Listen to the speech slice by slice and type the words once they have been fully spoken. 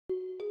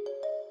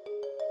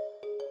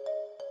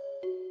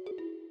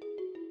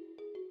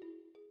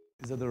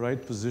Is that the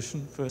right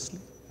position, firstly?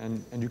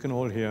 And you can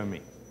all hear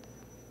me.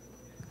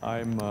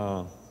 I'm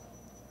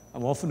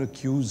often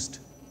accused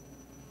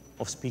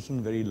of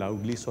speaking very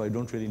loudly, so I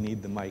don't really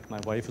need the mic. My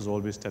wife is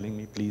always telling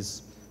me,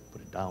 please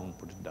put it down,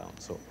 put it down.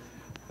 So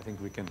I think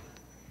we can.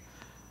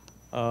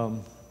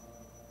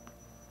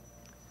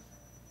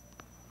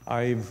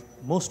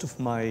 Most of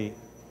my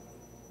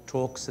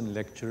talks and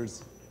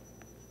lectures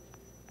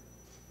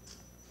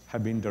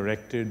have been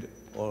directed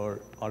or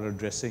are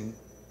addressing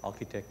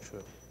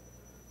architecture,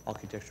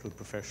 architectural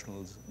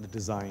professionals, the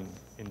design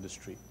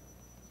industry.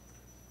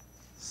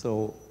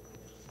 So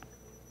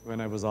when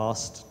I was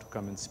asked to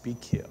come and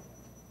speak here,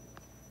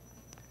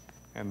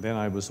 and then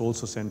I was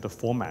also sent a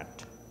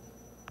format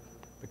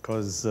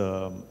because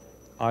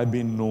I've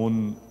been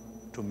known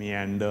to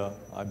meander.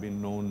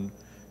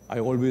 I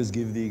always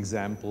give the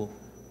example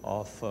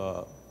of,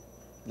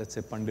 let's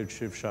say, Pandit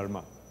Shiv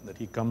Sharma, that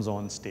he comes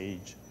on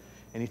stage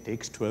and he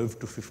takes 12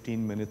 to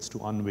 15 minutes to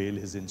unveil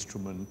his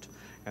instrument,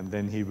 and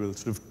then he will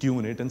sort of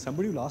tune it, and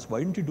somebody will ask, why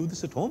didn't you do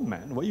this at home,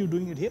 man? Why are you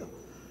doing it here?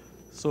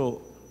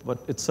 So, but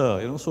it's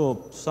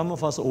so some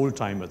of us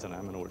old-timers, and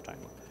I'm an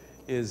old-timer,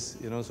 is,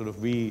 sort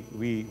of we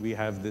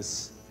have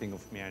this thing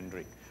of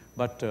meandering.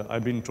 But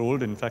I've been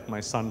told, in fact,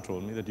 my son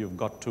told me that you've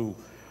got to,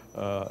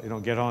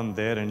 get on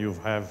there and you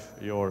have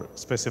your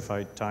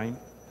specified time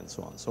and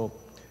so on. So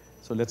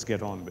let's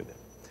get on with it.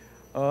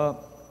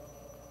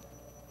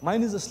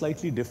 Mine is a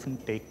slightly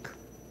different take.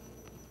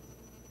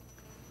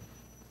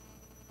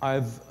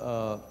 I've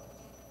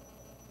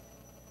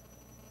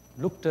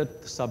looked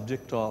at the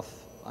subject of,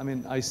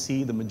 I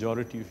see the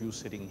majority of you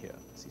sitting here.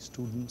 I see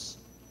students,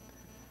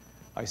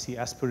 I see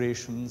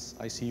aspirations,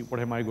 I see what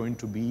am I going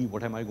to be,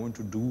 what am I going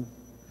to do.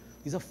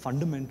 These are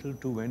fundamental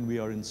to when we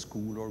are in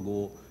school or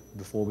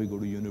before we go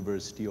to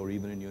university or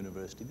even in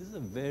university. This is a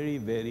very,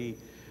 very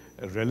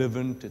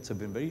relevant, it's a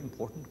very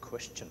important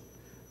question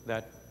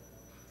that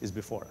is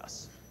before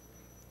us.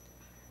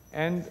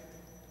 And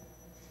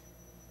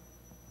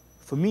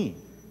for me,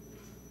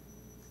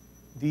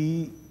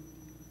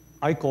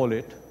 I call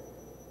it,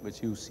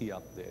 which you see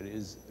up there,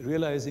 is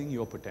realizing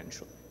your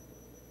potential,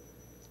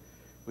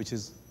 which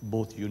is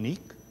both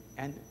unique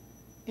and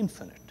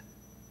infinite.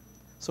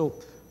 So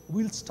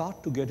we'll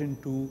start to get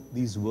into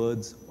these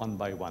words one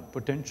by one.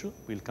 Potential,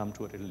 we'll come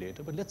to it a little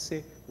later, but let's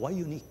say, why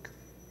unique?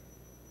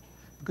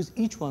 Because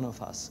each one of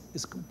us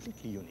is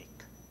completely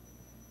unique.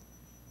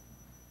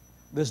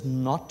 There's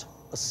not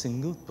a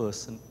single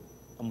person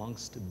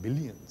amongst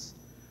billions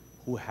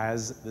who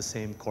has the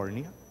same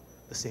cornea,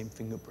 the same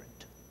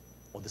fingerprint,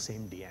 or the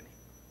same DNA.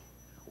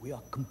 We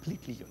are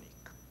completely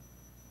unique.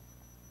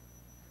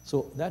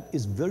 So that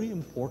is very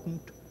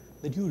important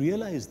that you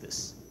realize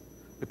this,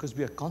 because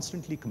we are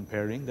constantly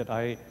comparing that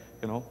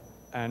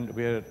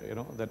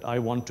that I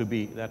want to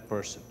be that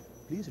person.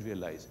 Please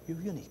realize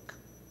you're unique.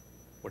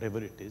 Whatever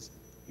it is,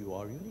 you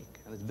are unique.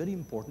 And it's very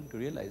important to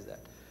realize that.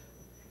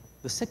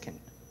 The second,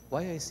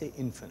 why I say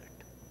infinite.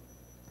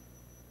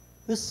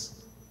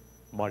 This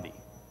body,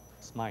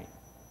 this mind,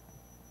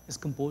 is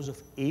composed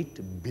of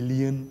 8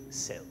 billion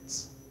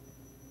cells.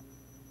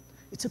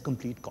 It's a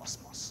complete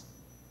cosmos.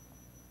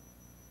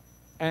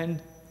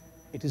 And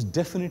it is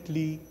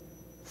definitely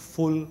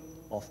full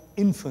of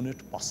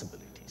infinite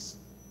possibilities.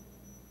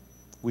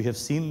 We have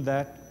seen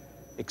that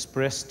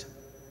expressed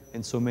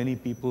in so many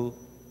people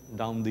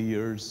down the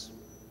years.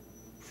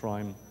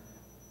 From,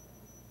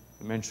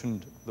 I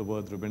mentioned the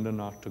word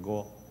Rabindranath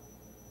Tagore,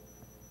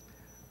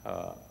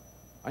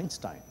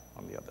 Einstein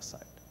on the other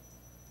side.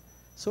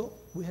 So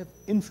we have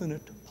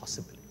infinite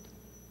possibility.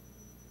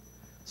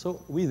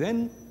 So we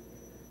then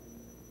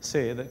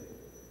say that,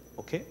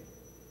 okay,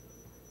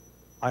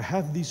 I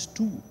have these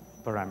two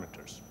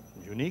parameters,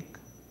 unique,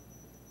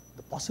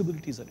 the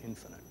possibilities are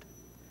infinite.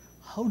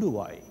 How do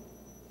I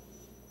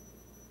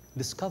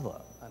discover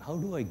and how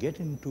do I get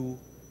into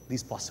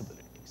these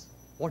possibilities?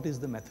 What is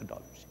the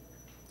methodology?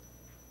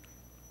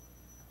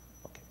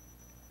 Okay.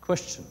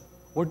 Question,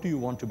 what do you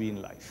want to be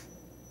in life?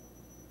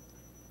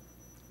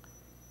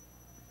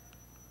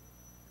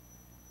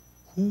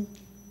 Who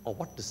or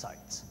what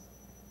decides?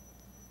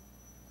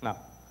 Now,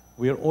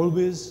 we are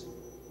always,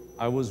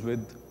 I was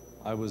in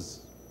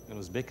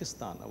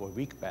Uzbekistan a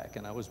week back,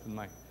 and I was with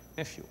my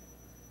nephew,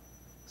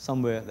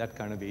 somewhere that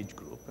kind of age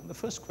group. And the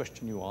first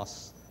question you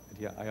ask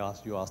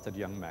that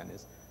young man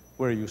is,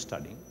 where are you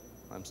studying?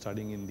 I'm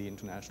studying in the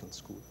international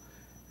school.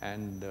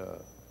 And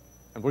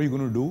what are you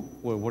going to do?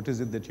 Well, what is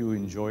it that you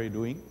enjoy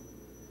doing?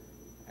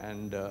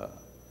 And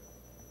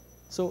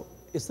so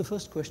it's the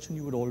first question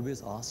you would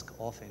always ask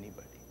of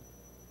anybody.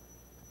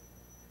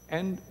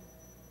 And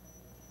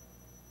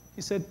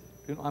he said,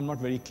 I'm not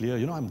very clear.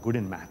 I'm good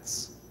in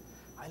maths.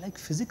 I like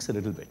physics a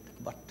little bit,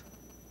 but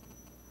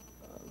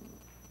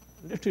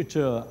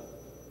literature,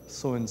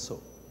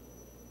 so-and-so.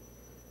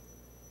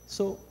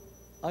 So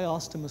I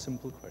asked him a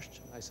simple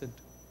question. I said,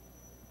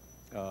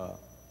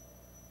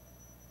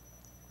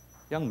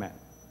 young man,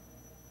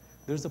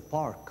 there's a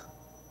park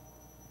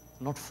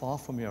not far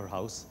from your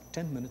house,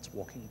 10 minutes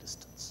walking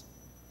distance.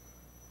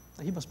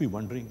 Now, he must be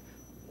wondering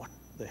what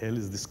the hell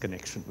is this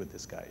connection with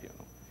this guy, you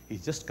know?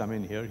 He's just come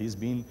in here, he's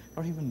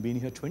not even been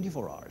here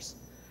 24 hours.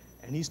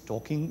 And he's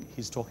talking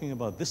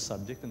about this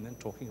subject and then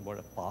talking about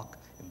a park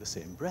in the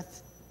same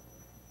breath.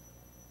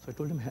 So I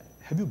told him,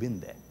 have you been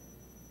there?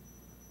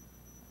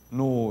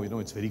 No, you know,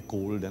 it's very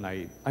cold and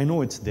I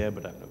know it's there,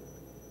 but I'm not.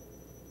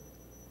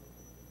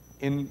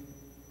 In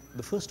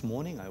the first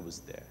morning I was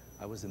there,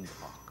 I was in the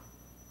park.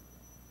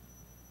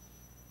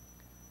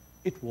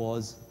 It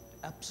was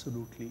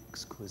absolutely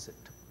exquisite.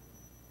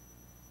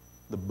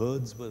 The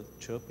birds were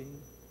chirping,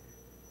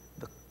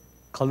 the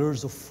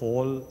colors of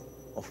fall,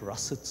 of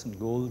russets and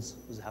golds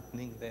was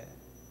happening there.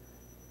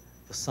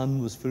 The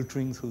sun was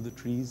filtering through the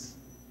trees.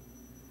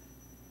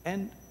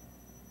 And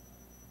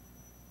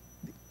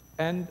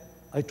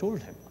I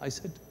told him, I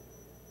said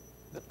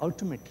that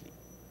ultimately,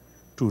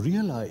 to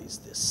realize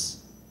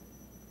this,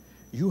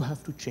 you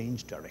have to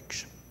change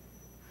direction.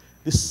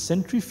 This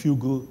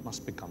centrifugal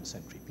must become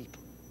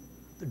centripetal.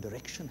 The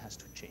direction has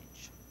to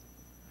change.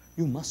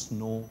 You must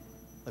know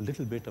a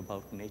little bit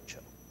about nature.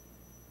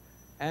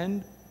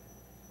 And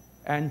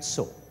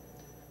so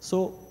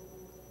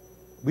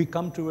we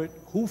come to it,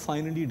 who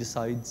finally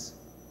decides?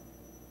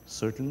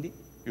 Certainly,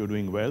 you're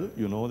doing well,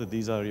 you know that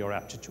these are your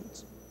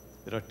aptitudes.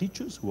 There are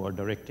teachers who are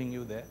directing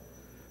you there.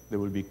 There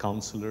will be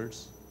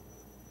counselors,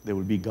 there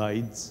will be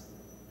guides.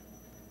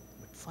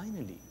 But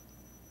finally,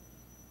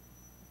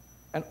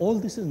 and all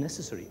this is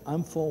necessary.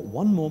 I'm for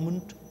one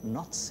moment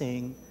not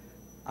saying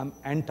I'm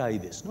anti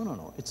this. No, no,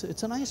 no,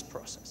 it's a nice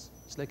process.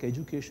 It's like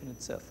education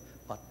itself.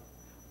 But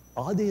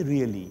are they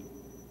really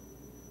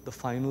the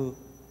final,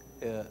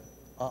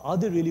 are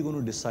they really going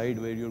to decide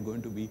where you're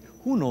going to be?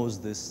 Who knows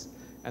this?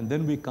 And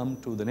then we come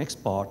to the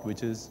next part,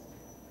 which is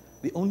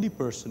the only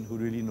person who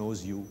really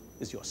knows you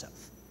is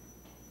yourself.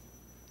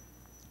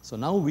 So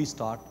now we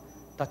start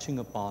touching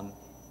upon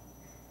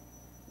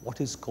what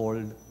is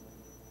called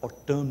or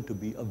termed to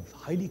be a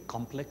highly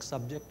complex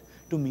subject.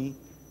 To me,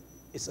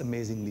 it's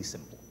amazingly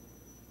simple.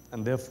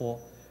 And therefore,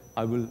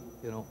 I will,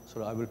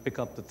 I will pick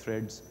up the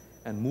threads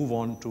and move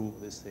on to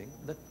this thing.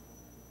 That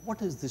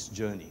what is this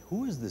journey?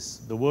 Who is this?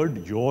 The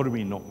word your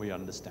we know, we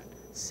understand.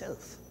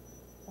 Self.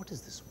 What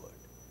is this word?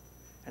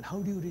 And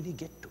how do you really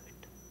get to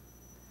it?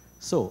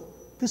 So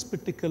this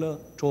particular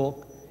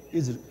talk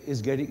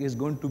is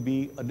going to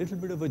be a little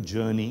bit of a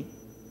journey.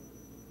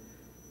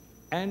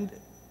 And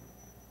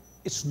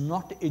it's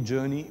not a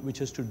journey which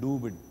has to do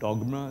with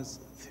dogmas,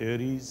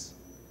 theories,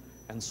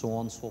 and so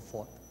on and so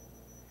forth.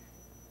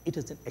 It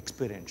is an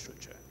experiential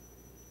journey.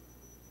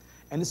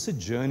 And it's a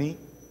journey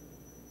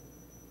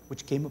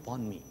which came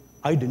upon me.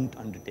 I didn't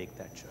undertake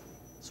that journey.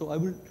 So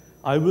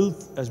I will,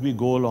 as we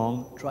go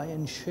along, try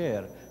and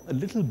share a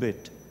little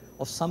bit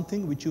of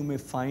something which you may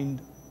find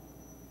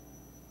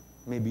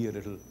maybe a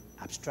little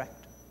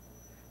abstract,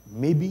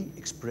 maybe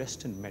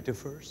expressed in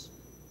metaphors.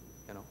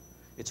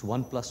 It's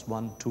 1 +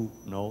 1, 2,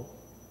 no.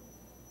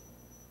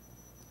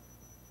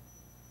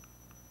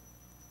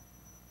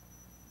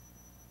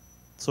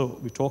 So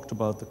we talked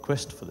about the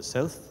quest for the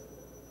self.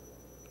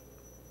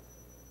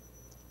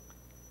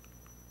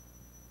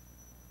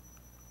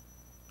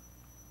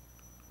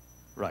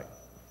 Right.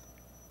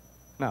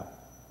 Now,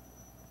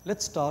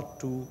 let's start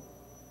to,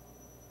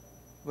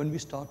 when we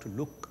start to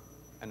look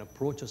and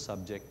approach a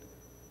subject,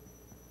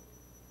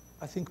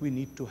 I think we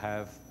need to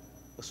have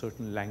a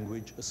certain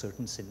language, a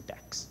certain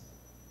syntax.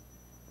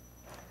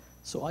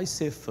 So I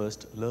say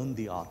first, learn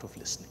the art of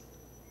listening.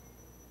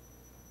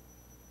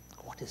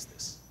 What is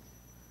this?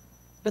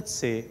 Let's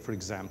say, for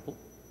example,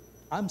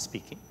 I'm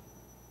speaking,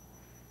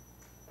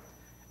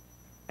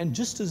 and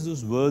just as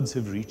those words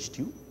have reached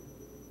you,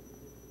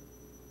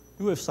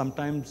 you have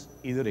sometimes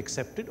either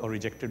accepted or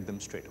rejected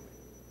them straight away.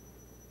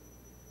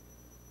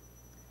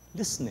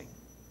 Listening,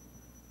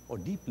 or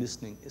deep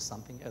listening, is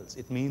something else.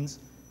 It means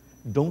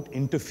don't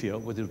interfere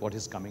with what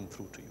is coming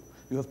through to you.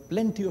 You have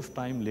plenty of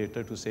time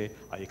later to say,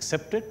 I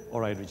accept it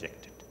or I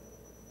reject it.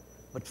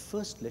 But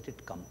first let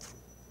it come through,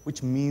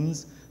 which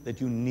means that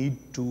you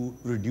need to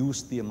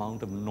reduce the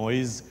amount of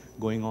noise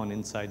going on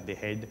inside the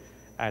head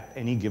at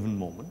any given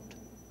moment,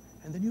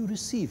 and then you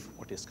receive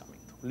what is coming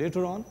through.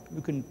 Later on,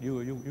 you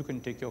can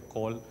take your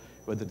call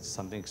whether it's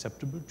something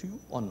acceptable to you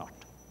or not.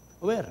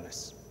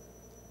 Awareness.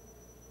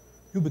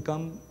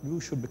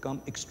 You should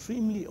become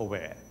extremely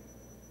aware.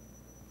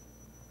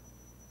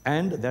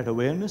 And that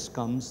awareness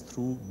comes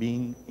through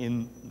being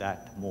in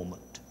that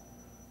moment.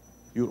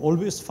 You'll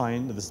always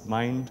find that this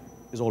mind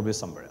is always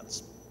somewhere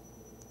else.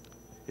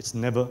 It's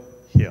never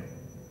here.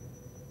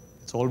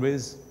 It's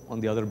always on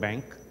the other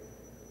bank.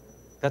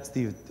 That's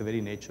the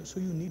very nature. So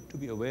you need to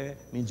be aware,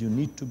 means you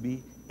need to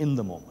be in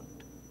the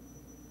moment.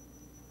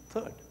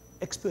 Third,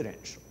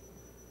 experiential.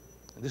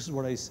 And this is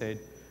what I said,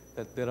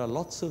 that there are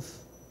lots of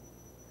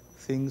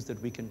things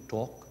that we can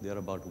talk. They're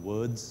about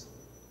words.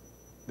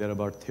 They're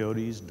about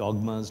theories,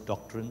 dogmas,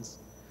 doctrines.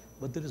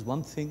 But there is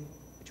one thing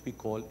which we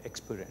call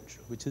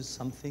experiential, which is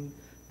something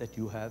that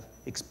you have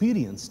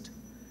experienced.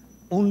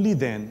 Only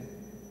then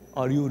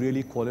are you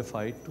really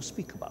qualified to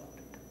speak about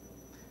it.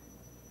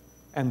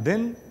 And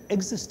then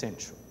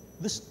existential.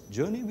 This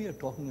journey we are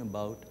talking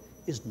about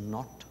is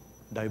not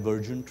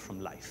divergent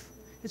from life.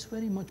 It's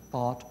very much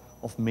part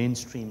of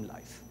mainstream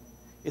life.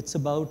 It's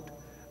about,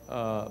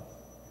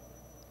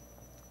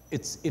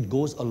 it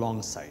goes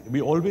alongside.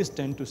 We always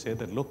tend to say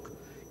that, look,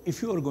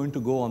 if you are going to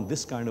go on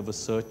this kind of a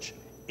search,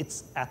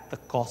 it's at the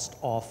cost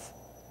of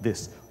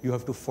this. You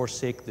have to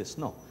forsake this.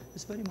 No,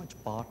 it's very much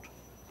part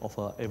of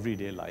our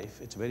everyday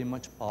life. It's very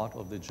much part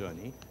of the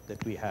journey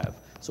that we have.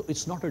 So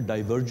it's not a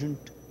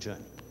divergent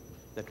journey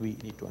that we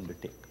need to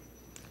undertake.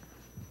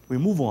 We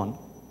move on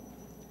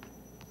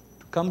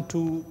to come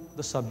to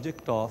the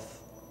subject of,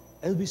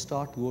 as we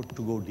start to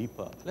go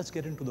deeper, let's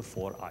get into the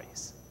 4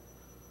 I's.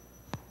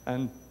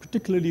 And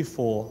particularly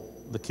for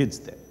the kids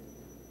there.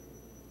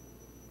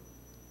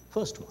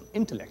 First one,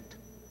 intellect.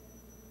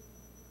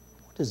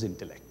 What is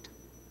intellect?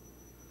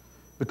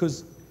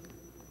 Because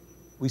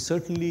we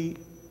certainly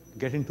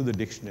get into the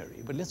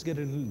dictionary, but let's get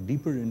a little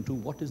deeper into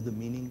what is the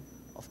meaning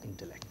of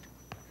intellect.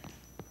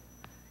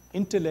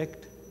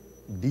 Intellect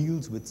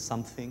deals with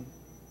something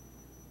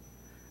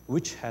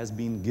which has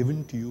been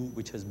given to you,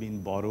 which has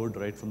been borrowed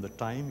right from the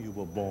time you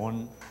were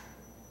born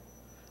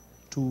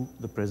to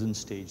the present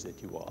stage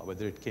that you are.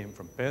 Whether it came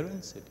from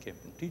parents, it came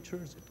from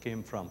teachers,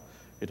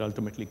 it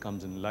ultimately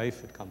comes in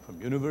life, it comes from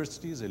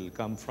universities, it'll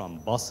come from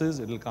buses,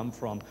 it'll come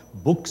from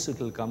books,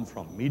 it'll come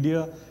from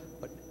media,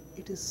 but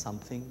it is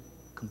something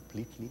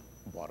completely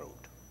borrowed.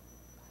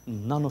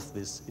 None of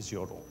this is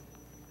your own.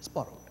 It's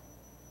borrowed.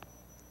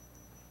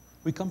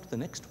 We come to the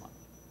next one,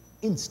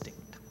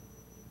 instinct.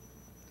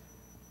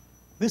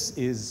 This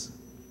is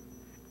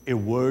a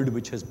word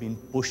which has been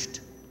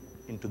pushed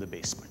into the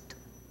basement.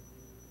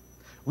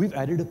 We've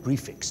added a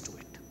prefix to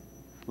it.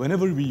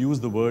 Whenever we use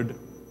the word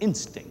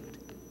instinct,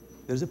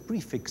 there's a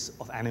prefix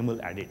of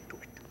animal added to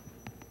it.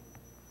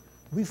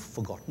 We've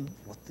forgotten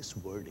what this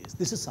word is.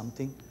 This is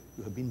something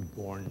you have been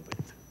born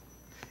with.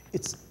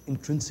 It's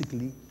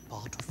intrinsically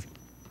part of you.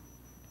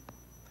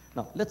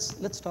 Now, let's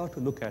start to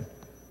look at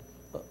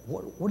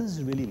what does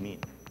it really mean?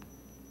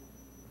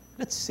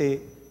 Let's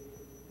say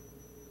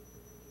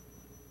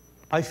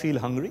I feel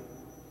hungry,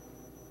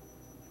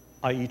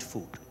 I eat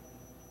food.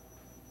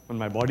 When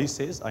my body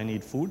says I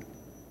need food,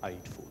 I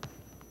eat food.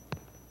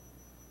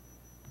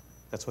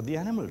 That's what the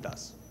animal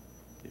does.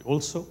 They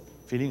also,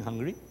 feeling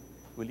hungry,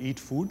 will eat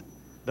food,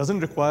 doesn't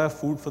require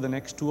food for the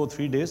next 2 or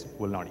 3 days,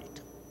 will not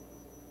eat.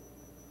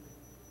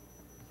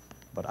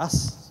 But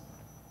us,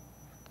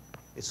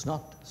 it's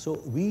not.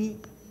 So we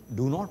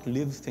do not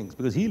live things,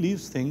 because he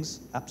leaves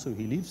things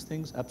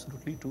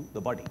absolutely to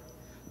the body.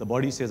 The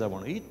body says, I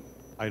want to eat,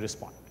 I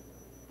respond.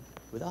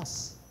 With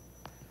us,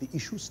 the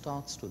issue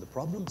starts the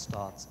problem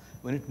starts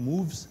when it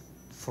moves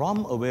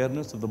from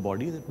awareness of the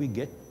body that we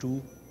get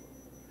to,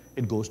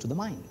 it goes to the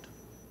mind.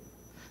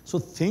 So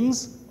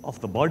things of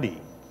the body,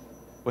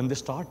 when they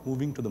start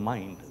moving to the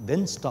mind,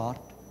 then start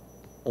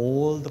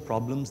all the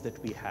problems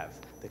that we have.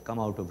 They come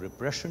out of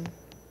repression,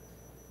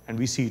 and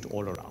we see it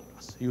all around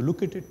us. You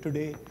look at it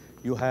today,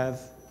 you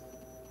have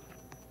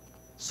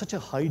such a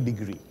high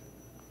degree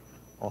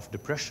of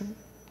depression,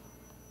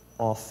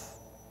 of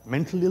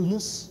mental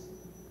illness.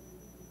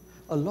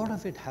 A lot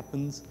of it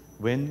happens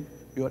when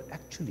you're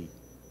actually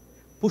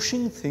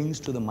pushing things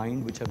to the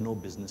mind which have no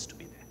business to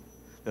be there.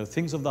 There are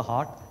things of the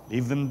heart,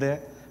 leave them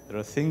there. There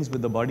are things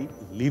with the body,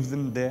 leave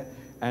them there,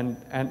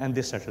 and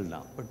they settle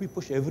down. But we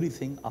push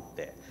everything up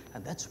there,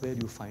 and that's where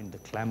you find the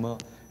clamor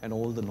and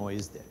all the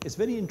noise there. It's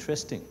very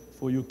interesting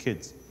for you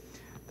kids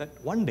that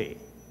one day,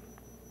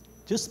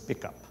 just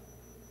pick up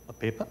a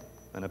paper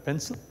and a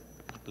pencil,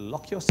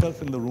 lock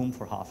yourself in the room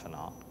for half an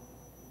hour,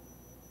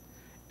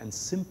 and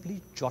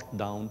simply jot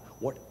down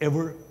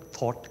whatever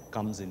thought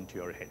comes into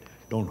your head.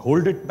 Don't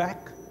hold it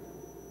back.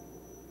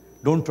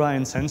 Don't try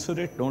and censor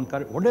it. Don't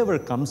cut it. Whatever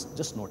comes,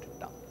 just note it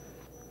down.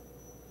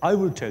 I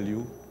will tell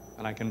you,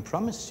 and I can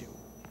promise you,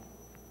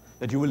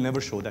 that you will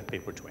never show that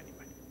paper to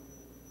anybody.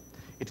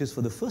 It is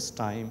for the first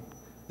time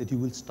that you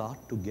will start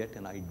to get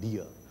an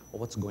idea of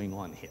what's going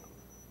on here.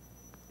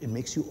 It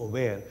makes you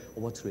aware of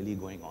what's really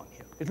going on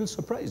here. It will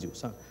surprise you,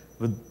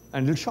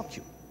 and it'll shock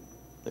you.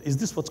 Is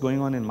this what's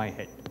going on in my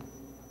head?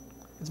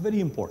 It's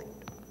very important.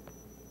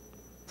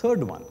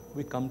 Third one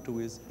we come to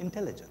is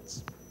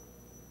intelligence.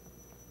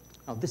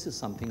 Now this is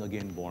something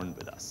again born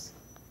with us.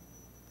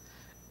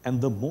 And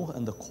the more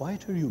and the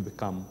quieter you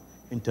become,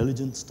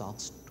 intelligence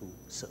starts to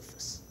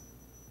surface.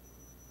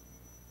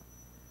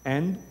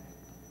 And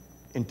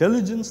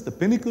intelligence, the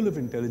pinnacle of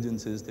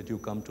intelligence is that you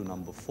come to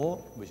number 4,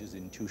 which is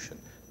intuition.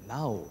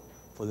 Now,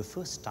 for the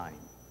first time,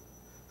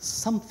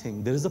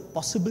 there is a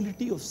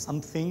possibility of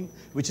something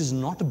which is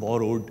not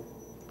borrowed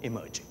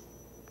emerging.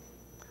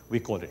 We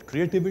call it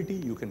creativity,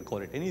 you can call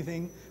it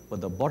anything, but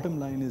the bottom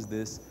line is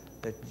this,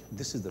 that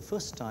this is the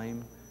first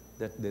time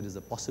that there is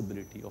a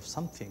possibility of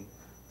something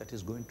that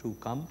is going to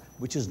come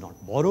which is not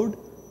borrowed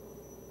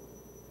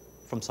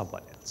from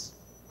someone else.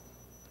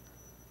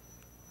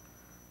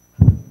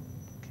 Okay.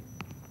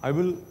 I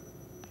will,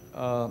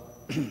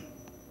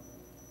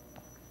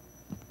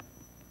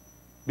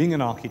 being an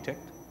architect,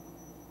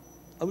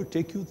 I will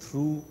take you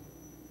through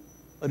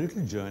a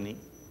little journey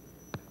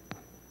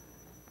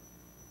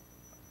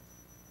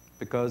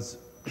Because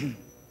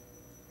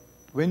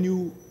when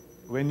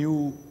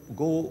you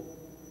go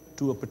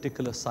to a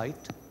particular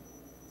site,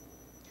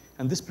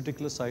 and this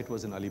particular site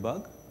was in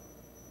Alibag,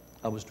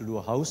 I was to do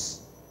a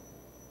house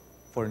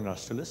for an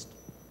industrialist.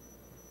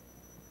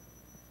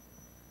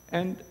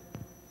 And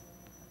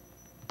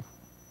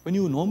when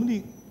you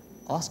normally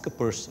ask a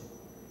person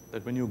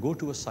that when you go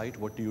to a site,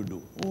 what do you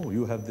do? Oh,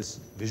 you have this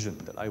vision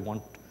that I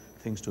want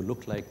things to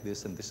look like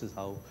this, and this is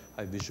how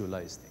I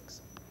visualize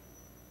things.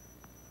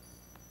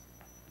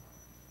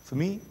 For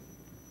me,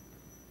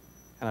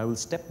 and I will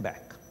step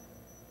back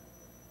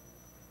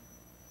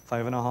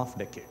 5.5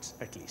 decades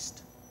at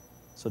least,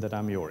 so that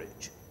I'm your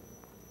age.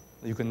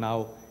 You can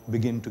now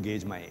begin to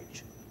gauge my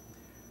age.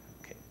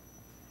 Okay.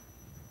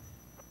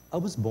 I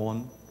was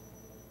born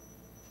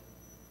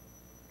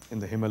in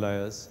the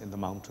Himalayas, in the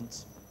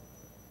mountains,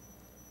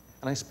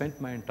 and I spent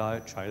my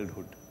entire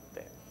childhood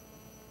there.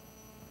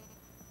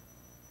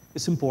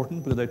 It's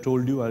important because I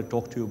told you I'll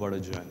talk to you about a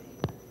journey.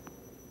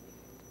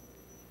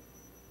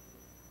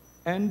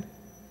 And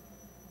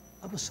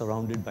I was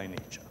surrounded by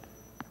nature.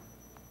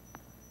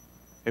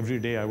 Every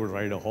day I would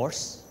ride a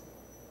horse.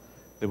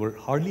 There were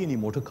hardly any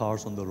motor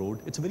cars on the road.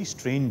 It's a very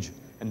strange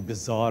and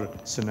bizarre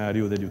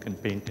scenario that you can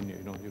paint and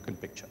you can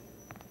picture.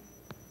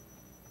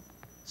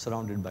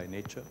 Surrounded by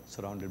nature,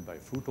 surrounded by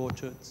fruit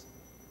orchards.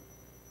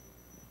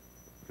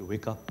 You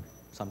wake up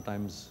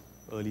sometimes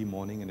early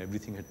morning and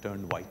everything had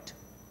turned white.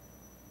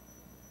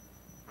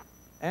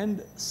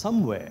 And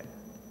somewhere,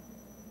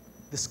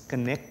 this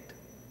connect,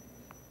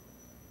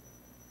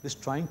 this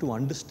trying to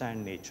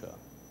understand nature,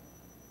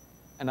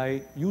 and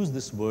I use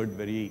this word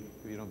very,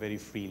 very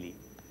freely,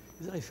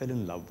 is that I fell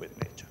in love with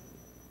nature.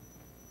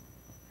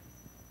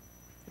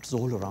 It's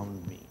all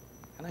around me,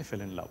 and I fell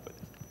in love with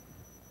it.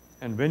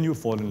 And when you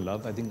fall in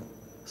love, I think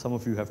some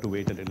of you have to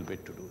wait a little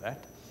bit to do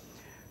that.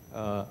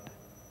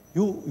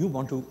 You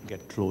want to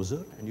get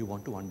closer, and you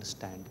want to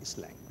understand its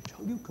language.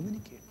 How do you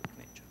communicate with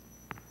nature?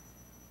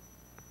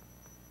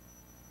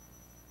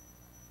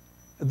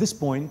 At this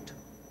point,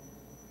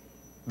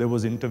 there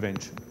was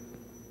intervention.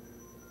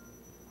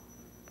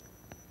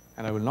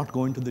 And I will not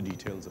go into the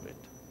details of it.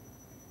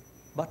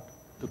 But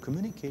to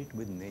communicate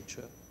with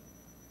nature,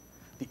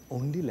 the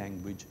only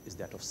language is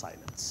that of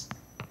silence.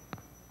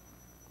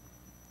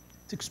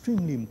 It's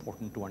extremely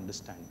important to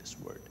understand this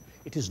word.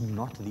 It is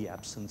not the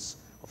absence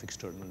of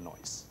external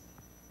noise.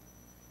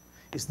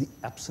 It's the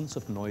absence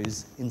of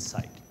noise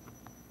inside you.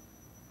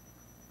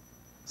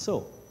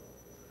 So,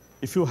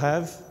 if you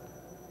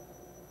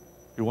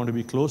want to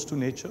be close to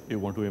nature, you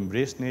want to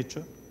embrace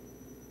nature,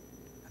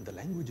 and the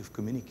language of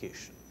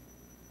communication,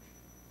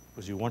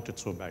 because you want it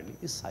so badly,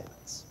 is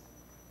silence.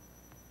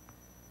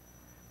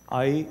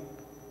 I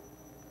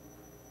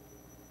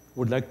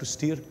would like to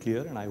steer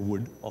clear, and I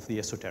would, of the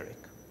esoteric.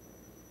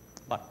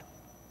 But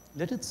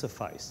let it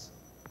suffice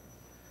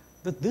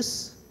that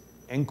this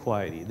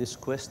inquiry, this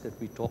quest that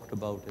we talked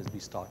about as we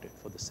started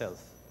for the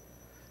self,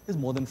 is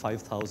more than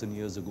 5,000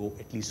 years ago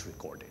at least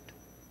recorded.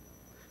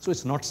 So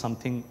it's not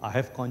something I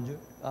have conjured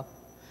up.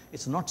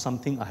 It's not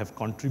something I have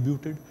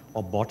contributed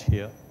or bought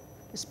here.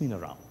 It's been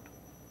around.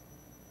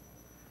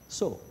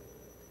 So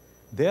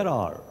there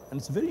are, and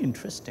it's very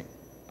interesting,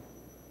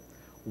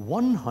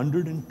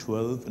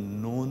 112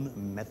 known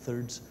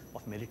methods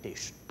of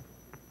meditation.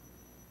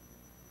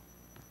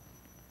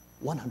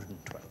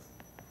 112.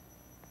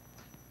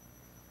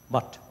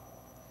 But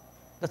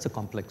that's a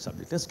complex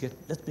subject.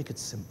 Let's make it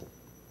simple.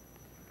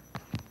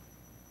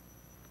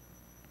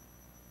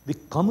 The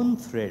common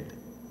thread,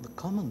 the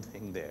common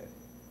thing there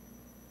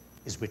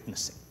is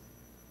witnessing.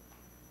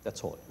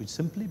 That's all. You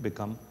simply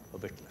become a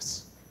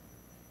witness.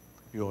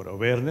 Your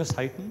awareness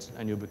heightens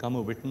and you become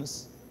a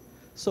witness.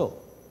 So,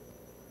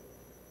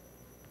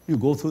 you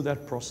go through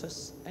that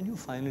process and you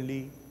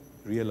finally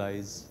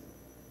realize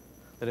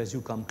that as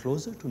you come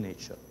closer to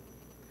nature,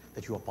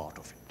 that you are part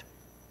of it.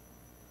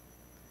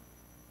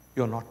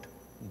 You are not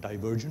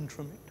divergent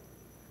from it.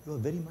 You are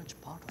very much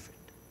part of it.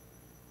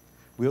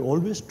 We are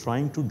always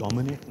trying to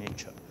dominate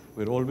nature.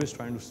 We're always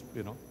trying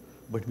to,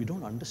 but we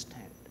don't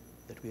understand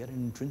that we are an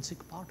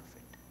intrinsic part of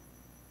it.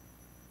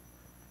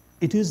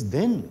 It is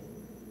then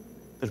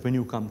that when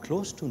you come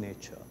close to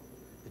nature,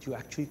 that you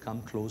actually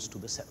come close to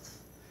the self.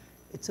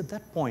 It's at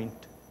that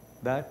point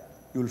that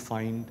you'll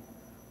find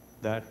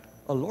that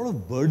a lot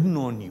of burden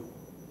on you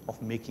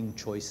of making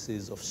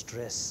choices, of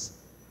stress,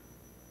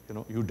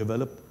 you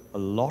develop a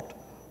lot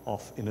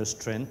of inner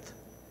strength,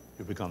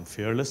 you become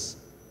fearless.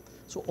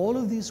 So all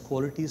of these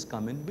qualities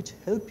come in which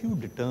help you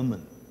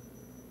determine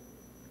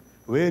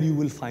where you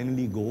will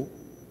finally go.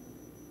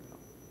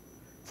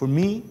 For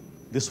me,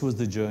 this was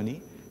the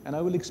journey, and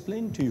I will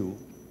explain to you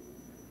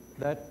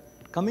that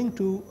coming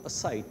to a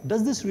site,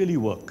 does this really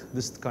work?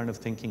 This kind of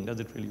thinking,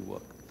 does it really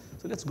work?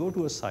 So let's go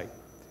to a site.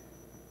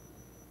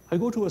 I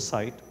go to a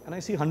site and I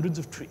see hundreds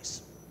of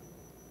trees.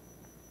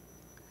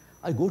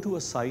 I go to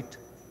a site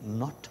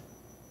not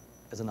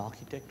as an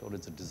architect or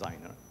as a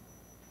designer,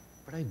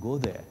 but I go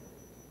there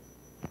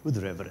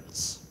with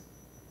reverence.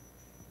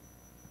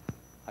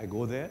 I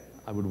go there,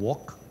 I would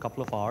walk a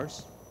couple of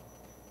hours,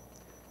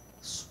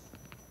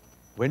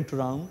 Went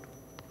around,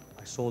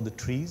 I saw the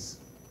trees.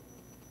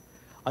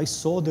 I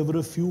saw there were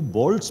a few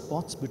bald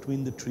spots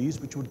between the trees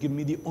which would give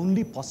me the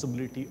only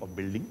possibility of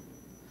building,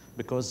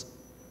 because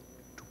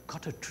to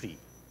cut a tree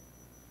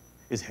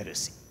is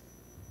heresy.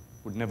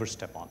 Would never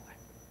step on that.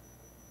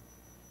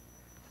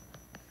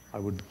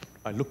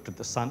 I looked at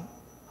the sun,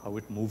 how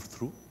it moved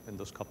through in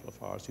those couple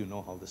of hours. You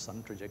know how the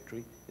sun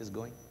trajectory is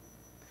going.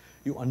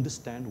 You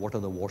understand what are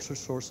the water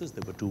sources.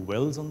 There were 2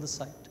 wells on the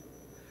site,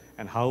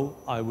 and how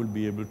I would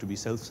be able to be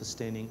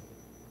self-sustaining.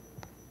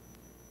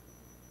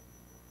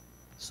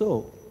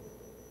 So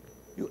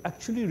you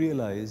actually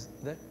realize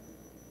that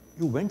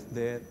you went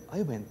there,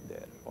 I went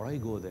there, or I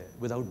go there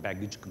without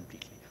baggage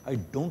completely. I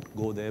don't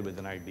go there with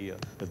an idea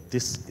that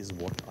this is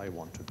what I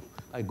want to do.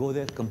 I go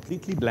there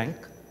completely blank,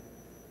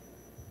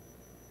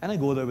 and I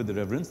go there with the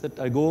reverence that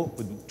I go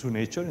to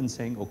nature and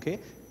saying, okay,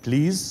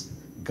 please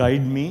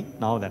guide me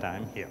now that I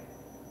am here.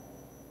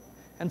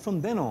 And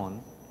from then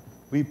on,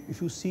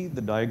 if you see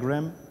the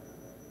diagram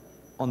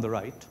on the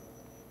right,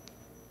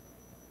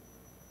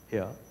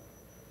 here,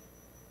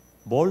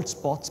 bald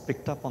spots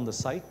picked up on the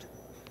site,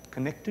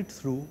 connected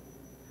through,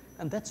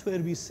 and that's where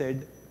we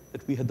said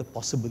that we had the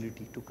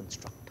possibility to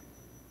construct.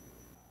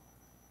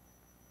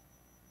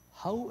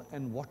 How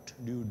and what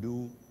do you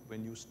do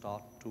when you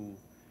start to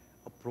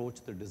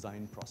approach the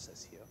design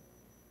process here?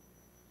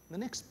 The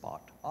next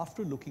part,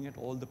 after looking at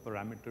all the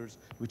parameters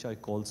which I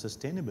call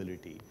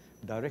sustainability,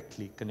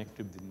 directly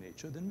connected with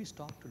nature, then we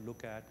start to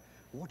look at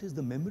what is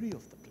the memory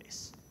of the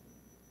place.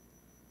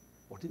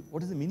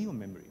 What is the meaning of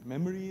memory?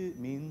 Memory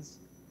means,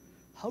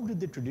 how did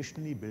they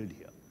traditionally build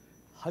here?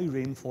 High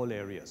rainfall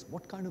areas.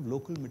 What kind of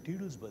local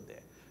materials were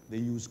there? They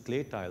used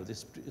clay tiles.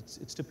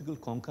 It's typical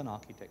Konkan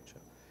architecture.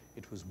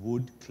 It was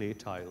wood, clay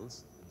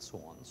tiles, and so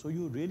on. So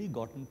you really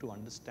got into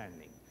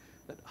understanding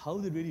that how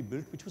they really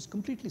built, which was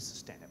completely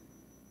sustainable.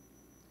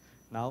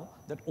 Now,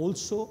 that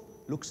also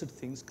looks at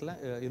things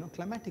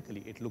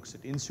climatically. It looks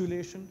at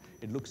insulation,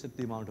 it looks at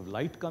the amount of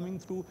light coming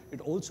through, it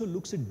also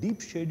looks at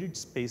deep shaded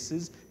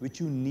spaces which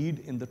you need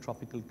in the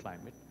tropical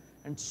climate,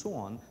 and so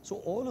on. So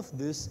all of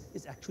this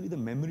is actually the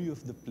memory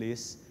of the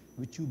place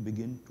which you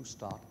begin to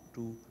start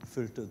to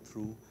filter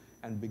through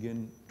and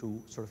begin to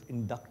sort of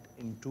induct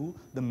into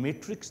the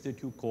matrix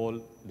that you call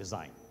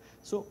design.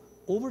 So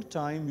over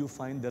time you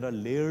find there are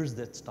layers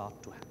that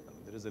start to happen.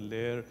 There is a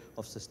layer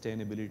of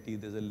sustainability,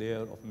 there's a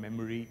layer of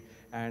memory,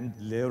 and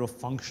layer of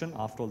function.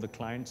 After all, the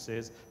client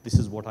says, this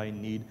is what I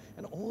need.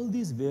 And all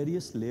these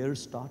various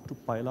layers start to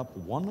pile up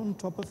one on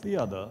top of the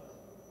other,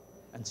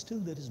 and still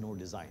there is no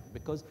design.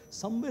 Because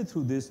somewhere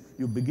through this,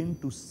 you begin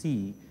to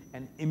see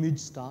an image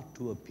start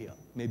to appear.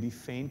 Maybe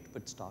faint,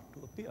 but start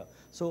to appear.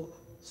 So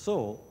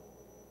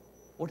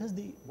what has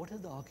the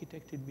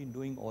architect been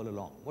doing all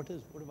along? What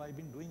have I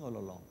been doing all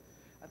along?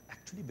 I've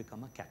actually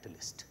become a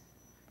catalyst.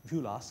 If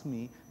you'll ask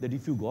me that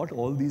if you got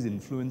all these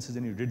influences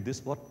and you did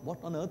this, what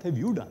on earth have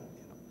you done?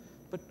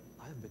 But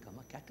I've become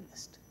a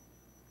catalyst.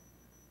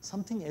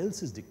 Something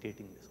else is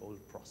dictating this whole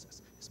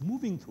process. It's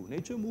moving through.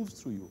 Nature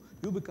moves through you.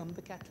 You become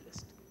the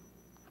catalyst.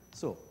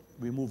 So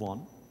we move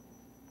on.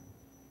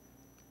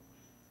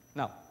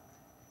 Now,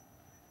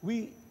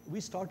 we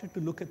started to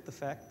look at the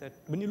fact that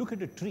when you look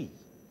at a tree,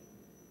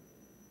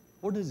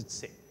 what does it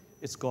say?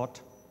 It's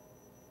got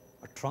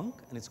a trunk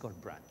and it's got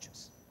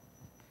branches.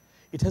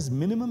 It has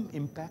minimum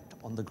impact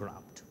on the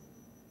ground.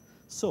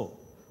 So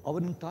our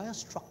entire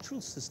structural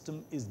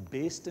system is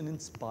based and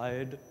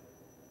inspired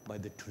by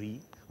the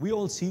tree. We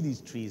all see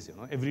these trees,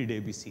 every day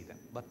we see them.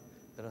 But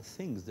there are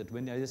things that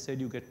when, as I said,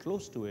 you get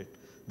close to it,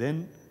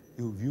 then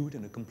you view it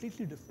in a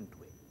completely different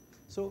way.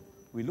 So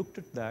we looked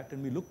at that,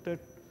 and we looked at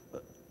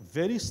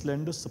very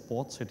slender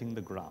supports hitting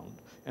the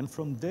ground, and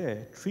from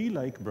there,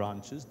 tree-like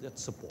branches that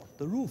support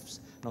the roofs.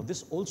 Now,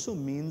 this also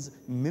means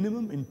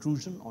minimum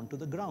intrusion onto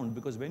the ground,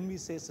 because when we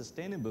say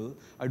sustainable,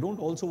 I don't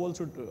also want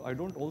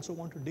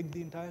to dig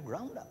the entire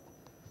ground up.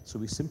 So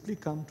we simply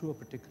come to a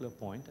particular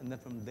point, and then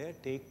from there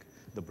take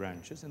the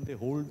branches, and they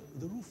hold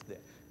the roof there.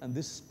 And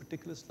this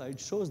particular slide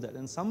shows that.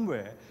 And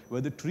somewhere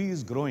where the tree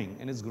is growing,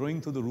 and it's growing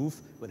through the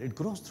roof, well, it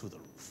grows through the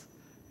roof.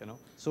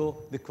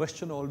 So the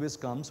question always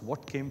comes,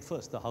 what came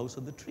first, the house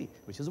or the tree?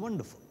 Which is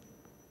wonderful.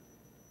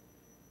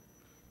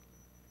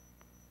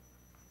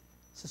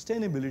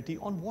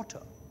 Sustainability on water.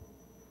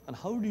 And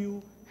how do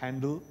you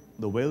handle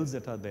the wells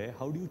that are there?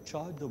 How do you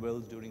charge the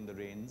wells during the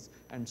rains,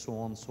 and so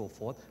on and so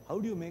forth? How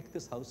do you make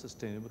this house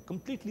sustainable,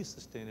 completely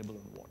sustainable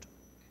on water?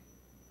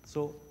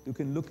 So you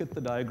can look at the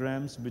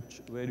diagrams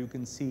where you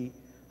can see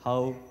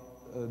how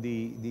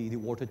the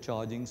water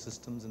charging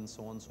systems and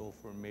so on and so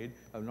forth are made.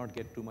 I will not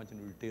get too much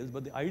into details,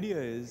 but the idea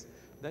is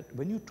that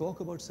when you talk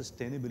about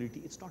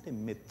sustainability, it's not a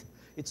myth.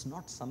 It's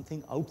not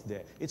something out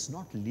there. It's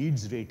not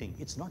leads rating.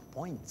 It's not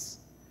points.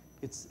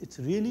 It's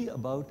really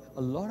about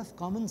a lot of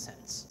common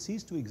sense. It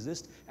ceased to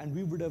exist, and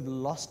we would have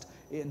lost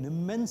an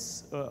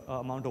immense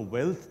amount of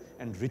wealth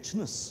and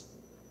richness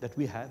that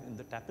we have in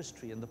the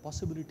tapestry and the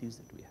possibilities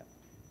that we have.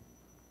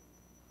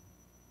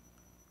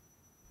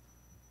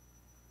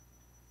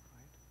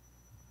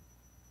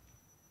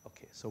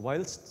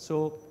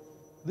 So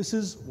this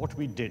is what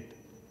we did.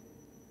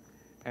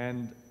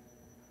 And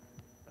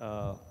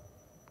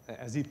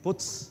as he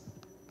puts,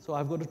 so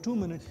I've got a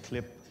 2-minute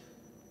clip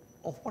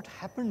of what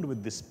happened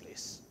with this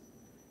place.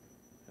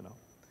 You know,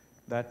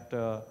 that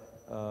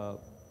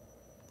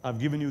I've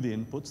given you the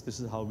inputs. This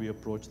is how we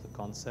approach the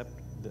concept,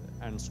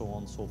 and so on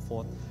and so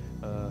forth.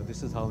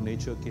 This is how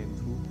nature came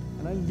through.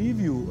 And I'll leave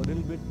you a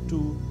little bit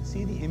to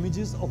see the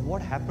images of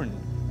what happened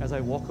as I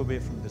walk away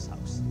from this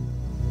house.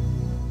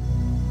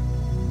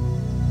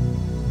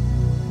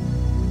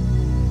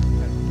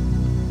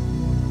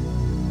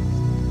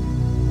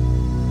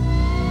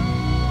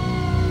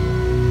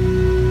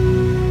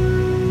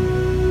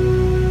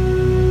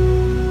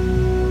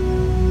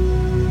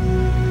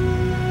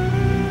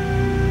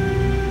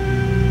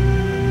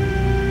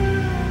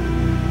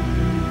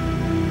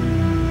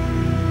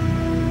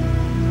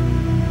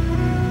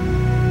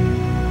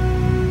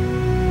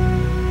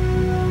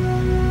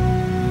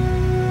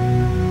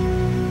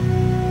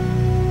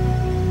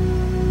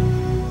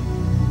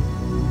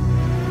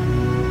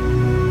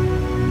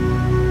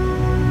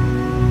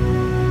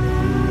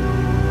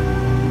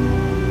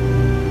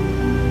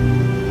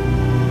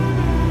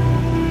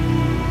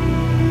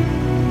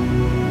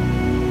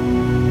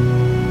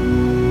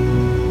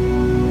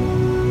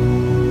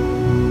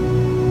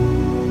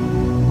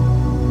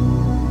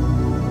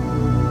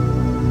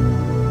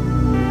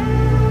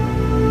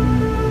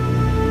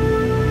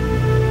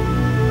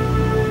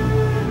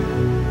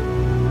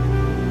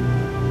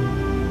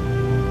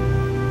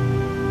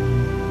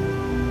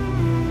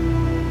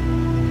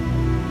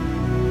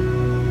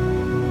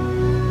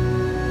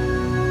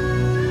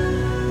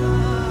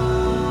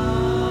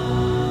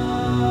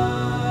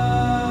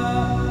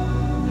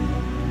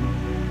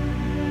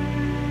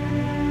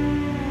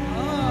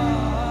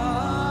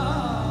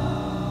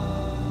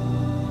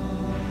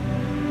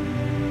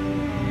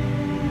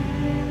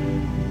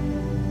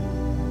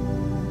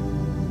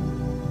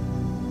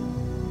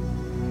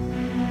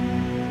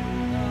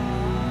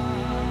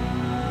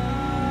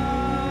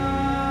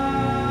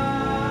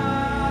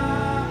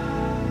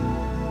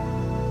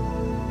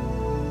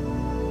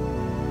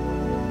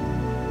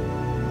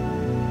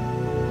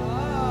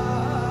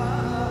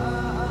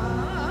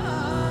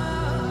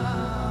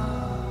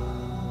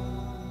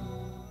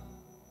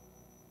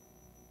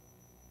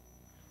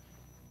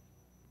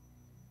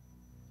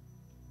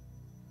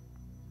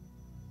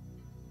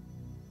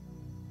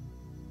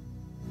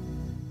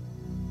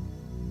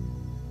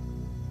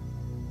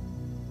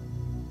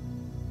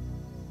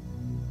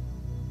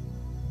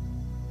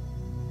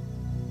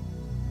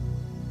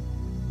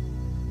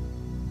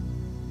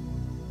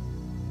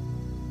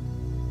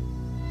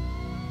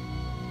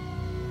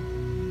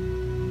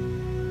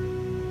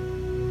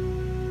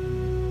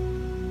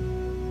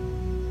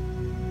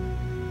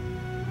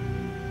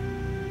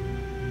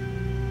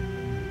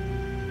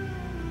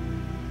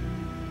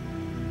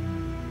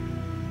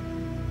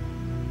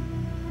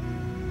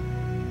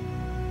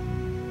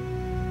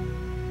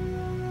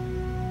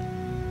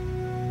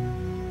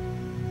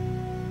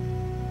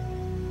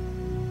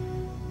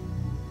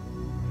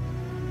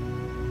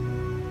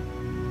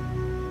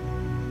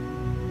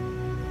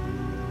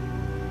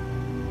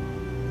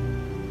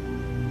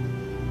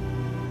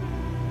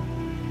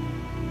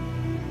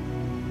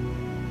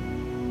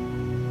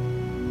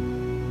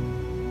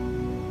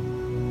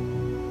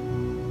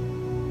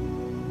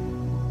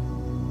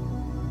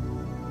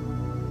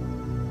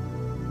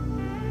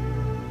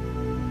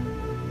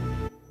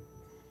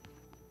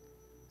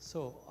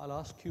 So I'll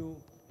ask you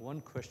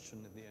one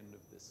question at the end of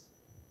this,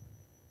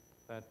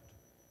 that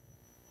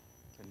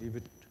I leave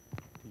it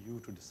to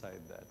you to decide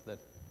that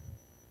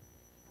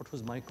what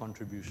was my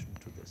contribution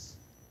to this?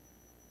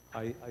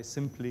 I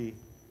simply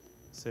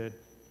said,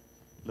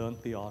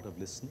 learned the art of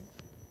listening,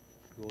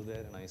 go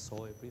there and I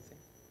saw everything.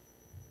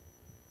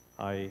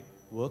 I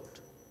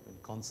worked in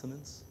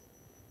consonance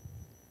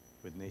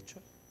with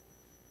nature.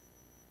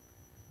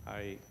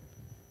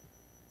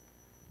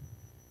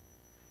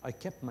 I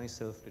kept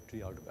myself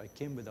literally out of it. I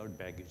came without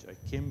baggage. I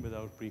came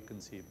without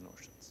preconceived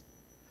notions.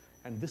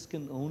 And this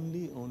can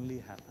only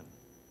happen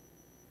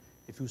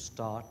if you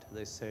start, as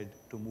I said,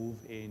 to move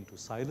into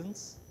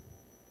silence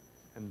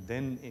and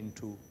then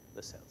into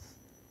the self.